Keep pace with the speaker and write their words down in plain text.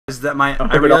Is that my?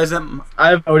 I realized that.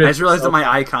 I just realized that my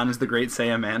icon is the Great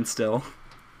Saiyaman still.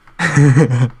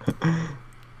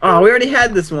 Oh, we already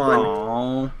had this one.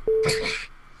 Aww.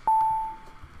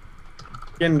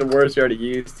 Getting the words we already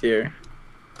used here.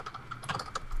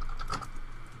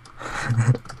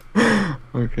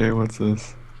 Okay, what's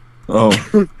this?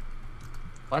 Oh.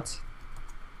 What?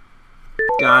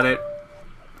 Got it.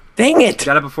 Dang it!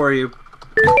 Got it before you.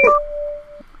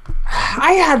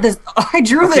 I had this. I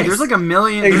drew this. There's like a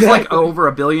million. There's like over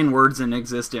a billion words in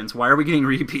existence. Why are we getting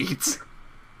repeats?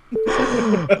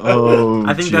 Oh,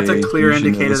 I think that's a clear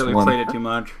indicator that we played it too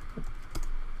much.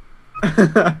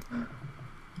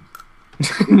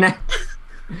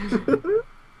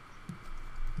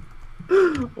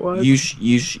 What? You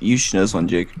should know this one,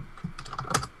 Jake.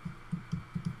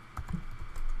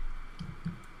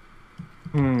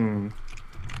 Here's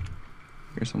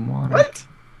some water. What?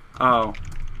 Oh.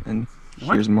 And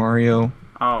What? here's Mario.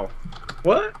 Oh.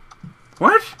 What?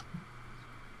 What?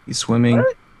 He's swimming.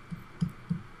 What?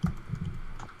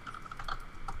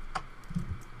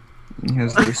 He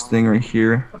has this thing right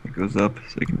here that goes up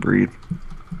so he can breathe.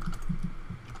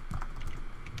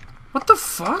 What the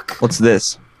fuck? What's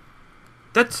this?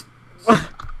 That's.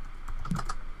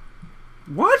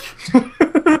 What?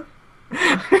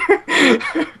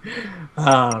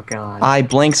 Oh god. I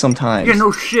blank sometimes. Yeah,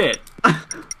 no shit.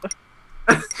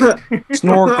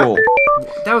 Snorkel.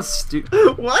 That was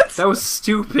stupid. What? That was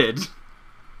stupid.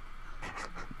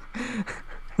 That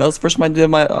was the first time I did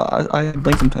my I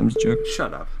blink sometimes joke.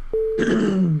 Shut up.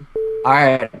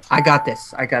 Alright, I got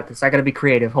this. I got this. I gotta be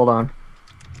creative. Hold on.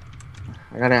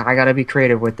 I gotta be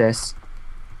creative with this.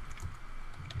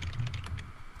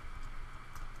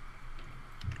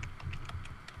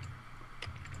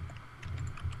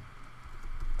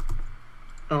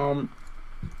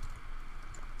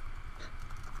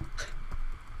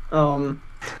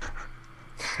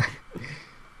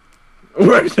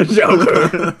 Where's the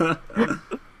Joker?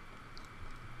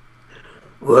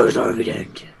 Where's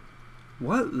Arvident?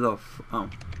 What the f... Oh.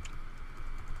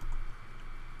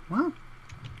 What?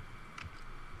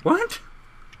 What?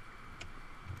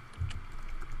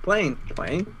 Plane.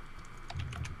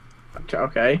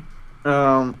 Okay.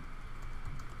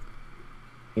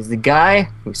 He's the guy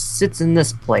who sits in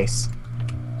this place.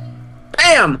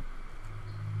 Bam!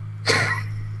 I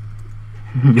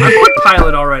put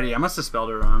pilot already. I must have spelled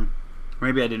it wrong.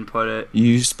 Maybe I didn't put it.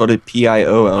 You spelled it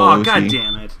P-I-O-L-O-T. Oh, god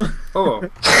damn it. Oh.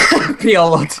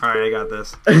 Piolo. Alright, I got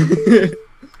this.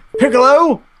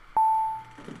 Piccolo!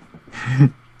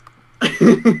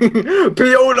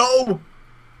 Piolo!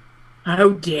 How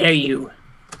dare you?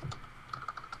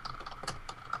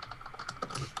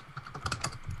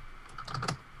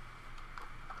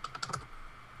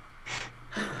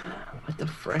 What the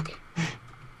frick?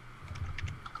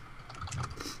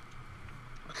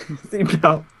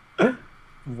 Seatbelt.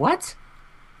 What?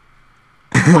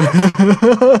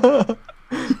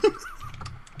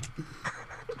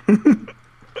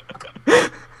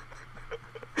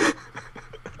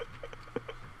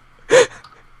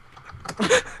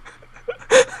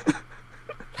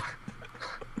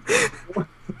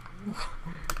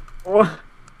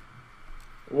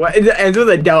 What? It ends with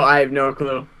a doubt. I have no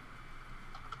clue.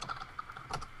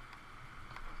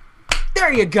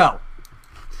 There you go.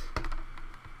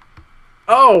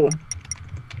 Oh.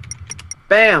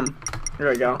 Bam. Here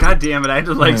we go. God damn it, I had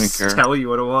to like I don't care. tell you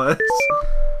what it was.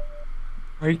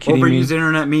 Are you kidding me? Overused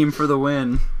internet meme for the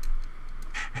win.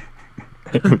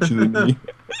 What you mean?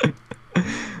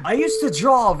 I used to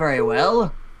draw very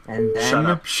well, and then... Shut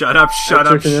up, shut up, shut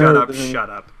up, shut up, shut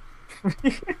up.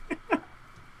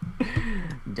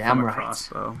 Damn I'm a right.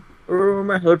 crossbow. Ooh,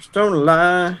 my hips don't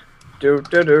lie. Do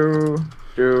do do.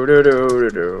 Do do do do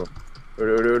do.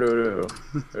 Do do do do.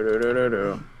 Do do do do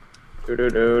do. Do do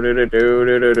do do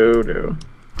do do do do.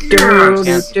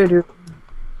 Yes! Do do.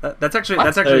 That's actually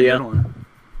What? a good one.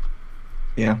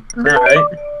 Yeah. Alright.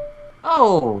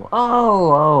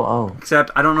 Oh. Except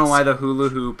I don't know why the hula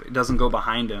hoop doesn't go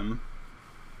behind him.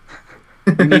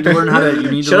 You need to learn how to.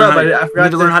 You need to Shut learn up! how to, I you forgot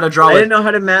need to learn how to draw. I With, didn't know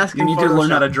how to mask. you in need to learn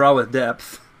how to Photoshop. draw with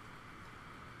depth.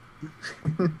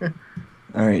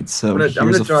 Alright, so I'm here's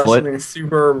gonna a draw foot, something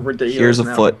super ridiculous. Here's a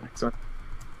now. foot.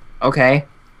 Okay.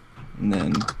 and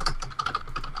then...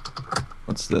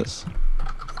 What's this?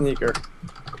 Sneaker.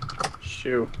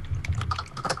 Shoe.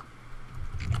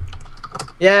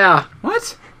 Yeah.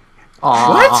 What?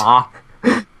 Aww.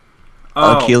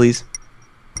 Oh, Achilles.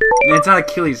 it's not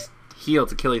Achilles' heel;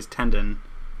 it's Achilles' tendon.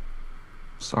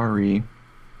 Sorry.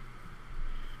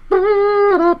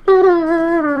 I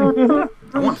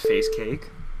want face cake.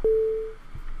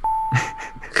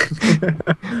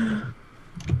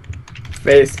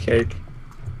 Face cake.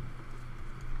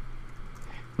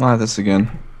 Not this again.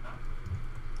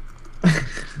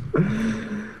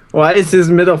 Why is his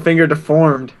middle finger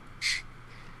deformed?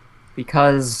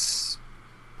 Because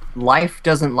life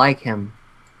doesn't like him.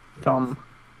 Thumb.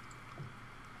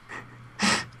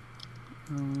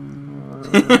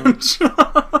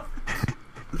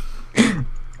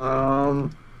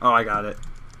 Oh, I got it.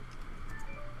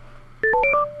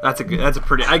 That's a good. That's a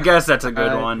pretty. I guess that's a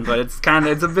good one, but it's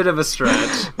a bit of a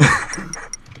stretch.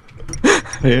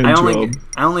 I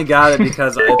only got it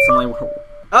because it's only.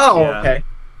 Oh, Yeah. okay.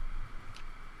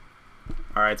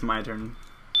 All right, it's my turn.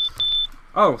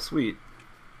 Oh, sweet.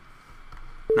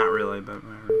 Not really, but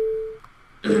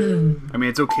whatever. I mean,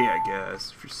 it's okay, I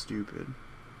guess, if you're stupid.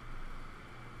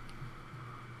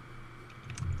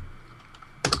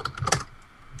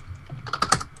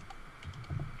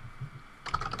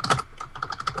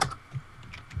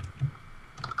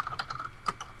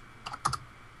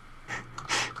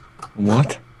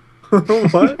 What?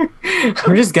 What?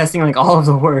 I'm just guessing like all of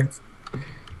the words.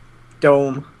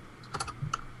 Dome.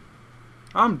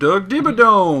 I'm Doug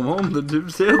Dibadome. I'm the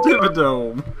Dibsale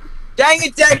Dibadome. Dang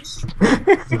it, Deck!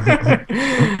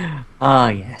 Ah,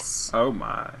 yes. Oh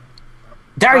my.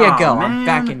 There you Aw, go. man. I'm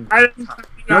back in.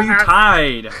 No, you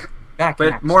tied. Back in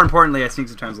But action. more importantly, I think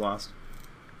sometimes lost.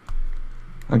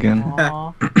 Again.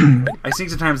 Aw. I think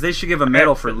sometimes they should give a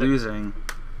medal for losing.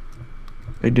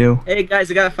 They do. Hey guys,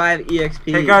 I got 5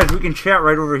 EXP. Hey guys, we can chat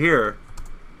right over here.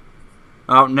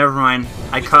 Oh, never mind.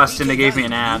 I cussed and they gave me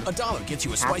an ad. $1 gets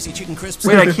you a spicy chicken crisp.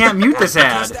 Wait, I can't mute this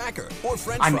ad. Stacker, or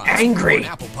French I'm fries, angry. or an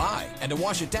apple pie, and to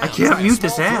wash it down, I can't try a mute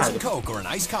this small frozen ad. Coke or an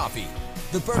iced coffee.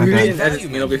 The Okay. Burger You King didn't edit value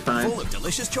me, it'll be menu, fine. full of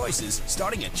delicious choices,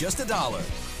 starting at just $1.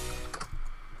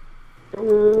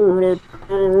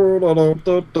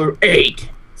 8,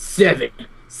 7,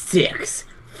 6,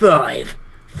 5,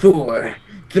 4,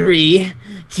 3,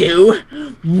 2,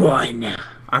 1.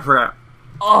 I forgot.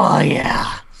 Oh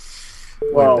yeah.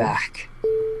 Whoa. We're back.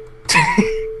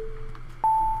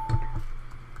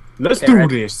 Let's Okay, do right.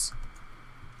 this.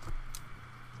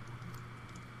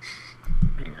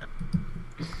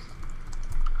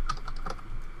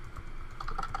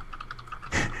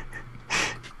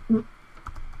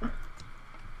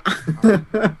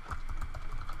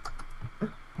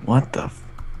 What the?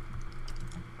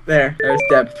 There's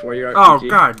depth for you. Oh RPG.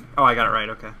 god. Oh, I got it right.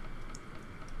 Okay.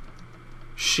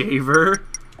 Shaver.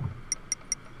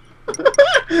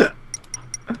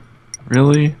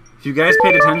 Really? If you guys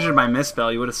paid attention to my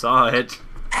misspell, you would have saw it.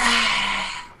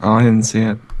 Oh, I didn't see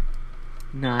it.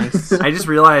 Nice. I just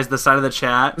realized the side of the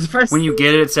chat. The first- When you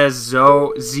get it, it says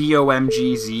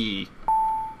ZOMGZ.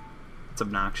 It's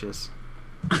obnoxious.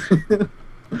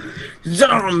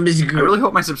 Zombies. I really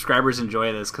hope my subscribers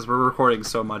enjoy this because we're recording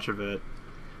so much of it.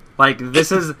 Like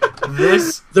this is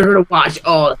this. They're gonna watch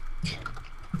all.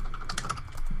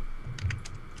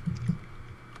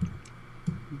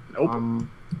 Nope.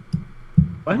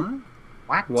 What?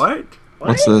 What? What?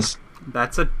 What's this?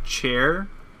 That's a chair.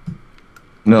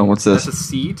 No, what's That's this? a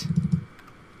seat.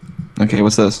 Okay,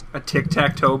 what's this? A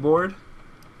tic-tac-toe board.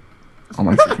 Oh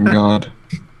my freaking god.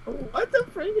 What the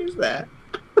frick is that?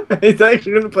 He's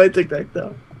actually gonna play tic tac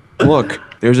toe. Look,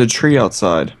 there's a tree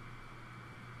outside.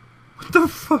 What the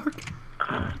fuck?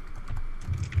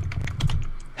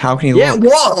 How can you Yeah,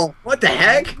 look? whoa! What the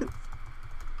heck?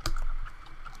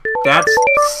 That's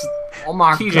Oh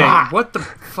my TJ. god. What the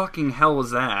fucking hell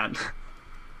was that?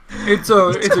 It's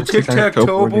a tic-tac-toe tic-tac-toe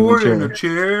board board and a and a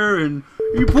chair, and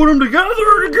you put them together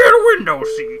to get a window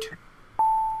seat.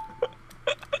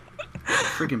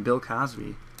 Freaking Bill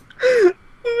Cosby.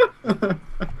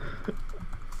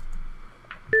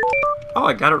 Oh,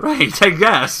 I got it right. I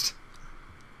guessed.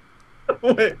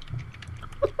 Wait,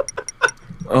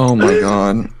 Oh my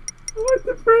god. what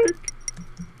the frick?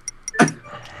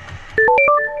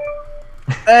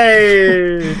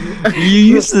 Hey!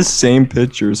 You use the same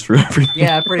pictures for everything.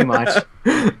 Yeah, pretty much.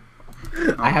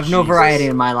 I have no variety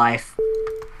in my life.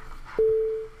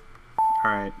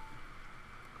 Alright.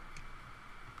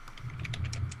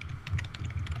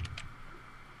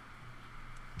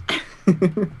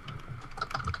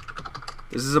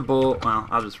 This is a bull. Well,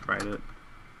 I'll just write it.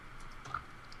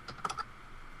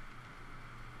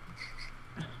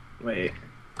 Wait.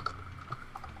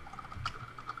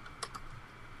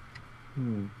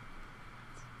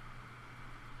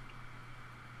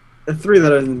 The 3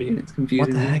 letters in the beginning. It's What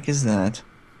confusing. the me. heck is that?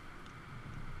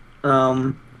 Is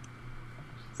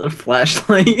that a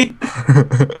flashlight?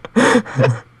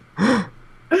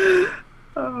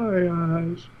 Oh my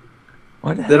gosh.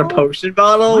 What the Is that a hell? potion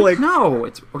bottle? What? Like, No,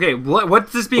 it's okay.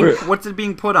 What's this being? Where- What's it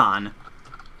being put on?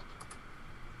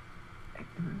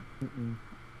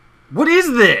 What is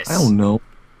this? I don't know.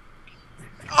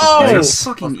 Oh! You're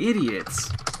fucking idiots.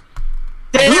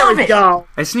 There Love we it. go!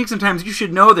 I sneak sometimes. You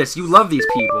should know this. You love these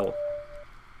people.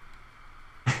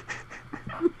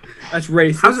 That's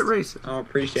racist. How's it racist? I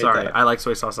appreciate Sorry, that. I like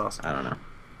soy sauce. I don't know.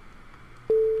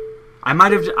 I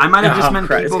might have just Oh, meant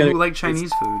crap, it's people gonna- who like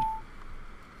Chinese food.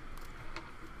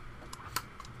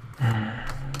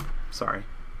 Sorry.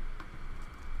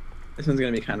 This one's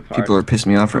gonna be kind of hard. People are pissing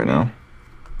me off right now.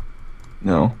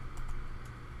 No.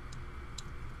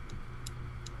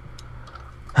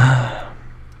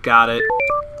 Got it.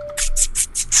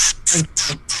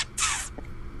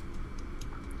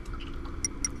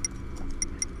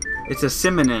 It's a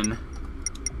simonin.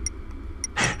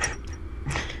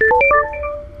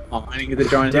 Oh, I didn't get the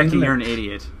drawing. Decky, you're an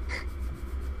idiot.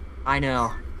 I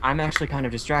know. I'm actually kind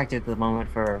of distracted at the moment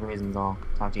for reasons I'll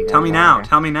talk to you guys Tell me about now. later.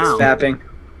 Tell me now. Snapping.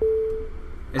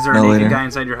 Is there a No, naked later. guy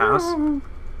inside your house?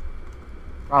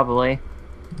 Probably.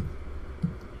 Can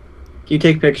you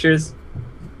take pictures?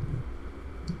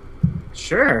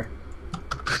 Sure.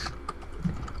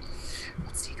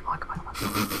 Let's see. Come on, come on,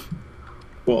 come on.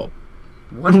 Whoa.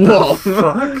 What the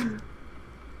fuck?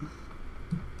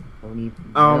 Don't even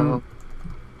Um, know.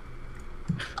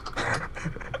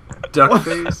 Duck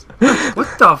face?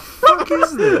 What the fuck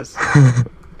is this?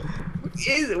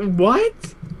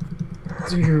 What?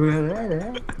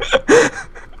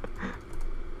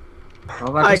 I'm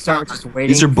about I to start can't- just waiting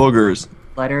These are boogers.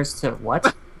 letters to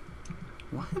what?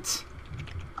 What?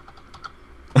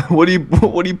 What do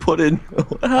you put in?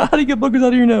 How do you get boogers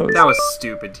out of your nose? That was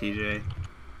stupid, TJ.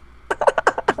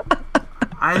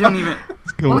 I don't even.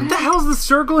 What the hell's the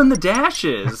circle and the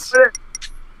dashes?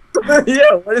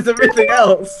 Yeah, what is everything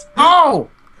else? Oh!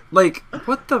 Like,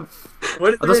 what the?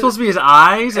 What is Are those supposed to be his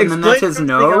eyes and then that's his Explain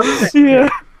everything nose? else. Yeah.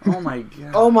 Oh my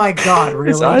god. Oh my god, really?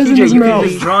 His eyes in TJ, his you mouth. could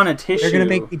just drawn a tissue. You're gonna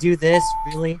make me do this?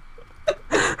 Really?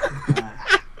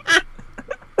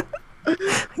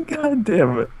 God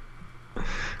damn it.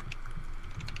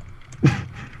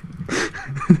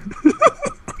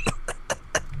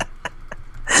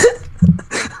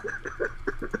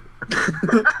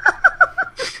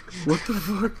 What the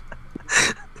fuck?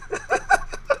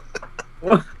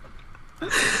 What?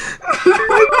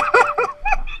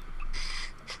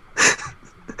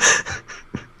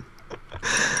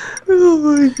 Oh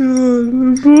my god,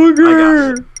 I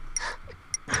booger!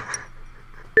 got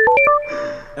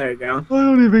There you go. I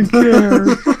don't even care.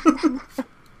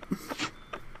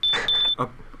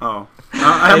 Oh.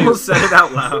 I almost said it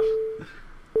out loud.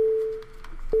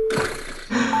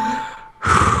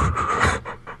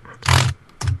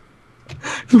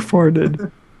 Who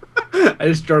farted? I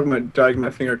just dragged my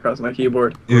finger across my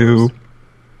keyboard. Ew.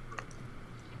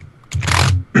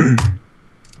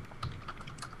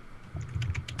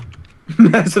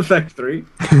 Mass Effect 3.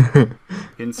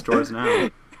 In stores now.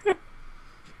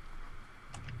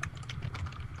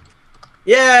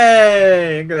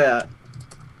 Yay! Look at that.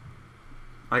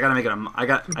 I gotta make it a. I Why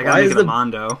gotta make is it the- a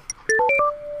Mondo.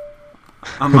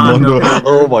 A Mondo.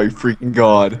 Oh my freaking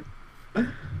god.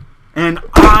 And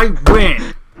I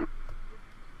win.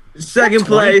 Second 20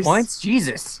 place. points?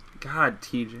 Jesus. God,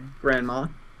 TJ. Grandma.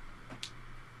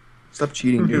 Stop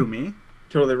cheating, Who, dude. me?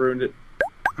 Totally ruined it.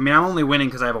 I mean, I'm only winning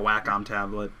because I have a Wacom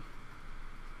tablet.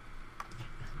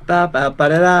 Ba ba ba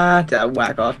da da.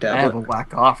 Whack off I have a tablet.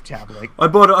 whack off tablet. I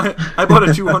bought a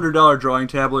 $200 drawing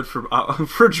tablet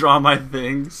for draw my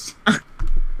things.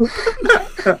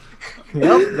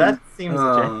 Yep, that seems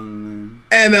legit. Man.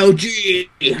 MLG.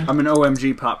 I'm an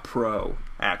OMG Pop Pro,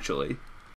 actually.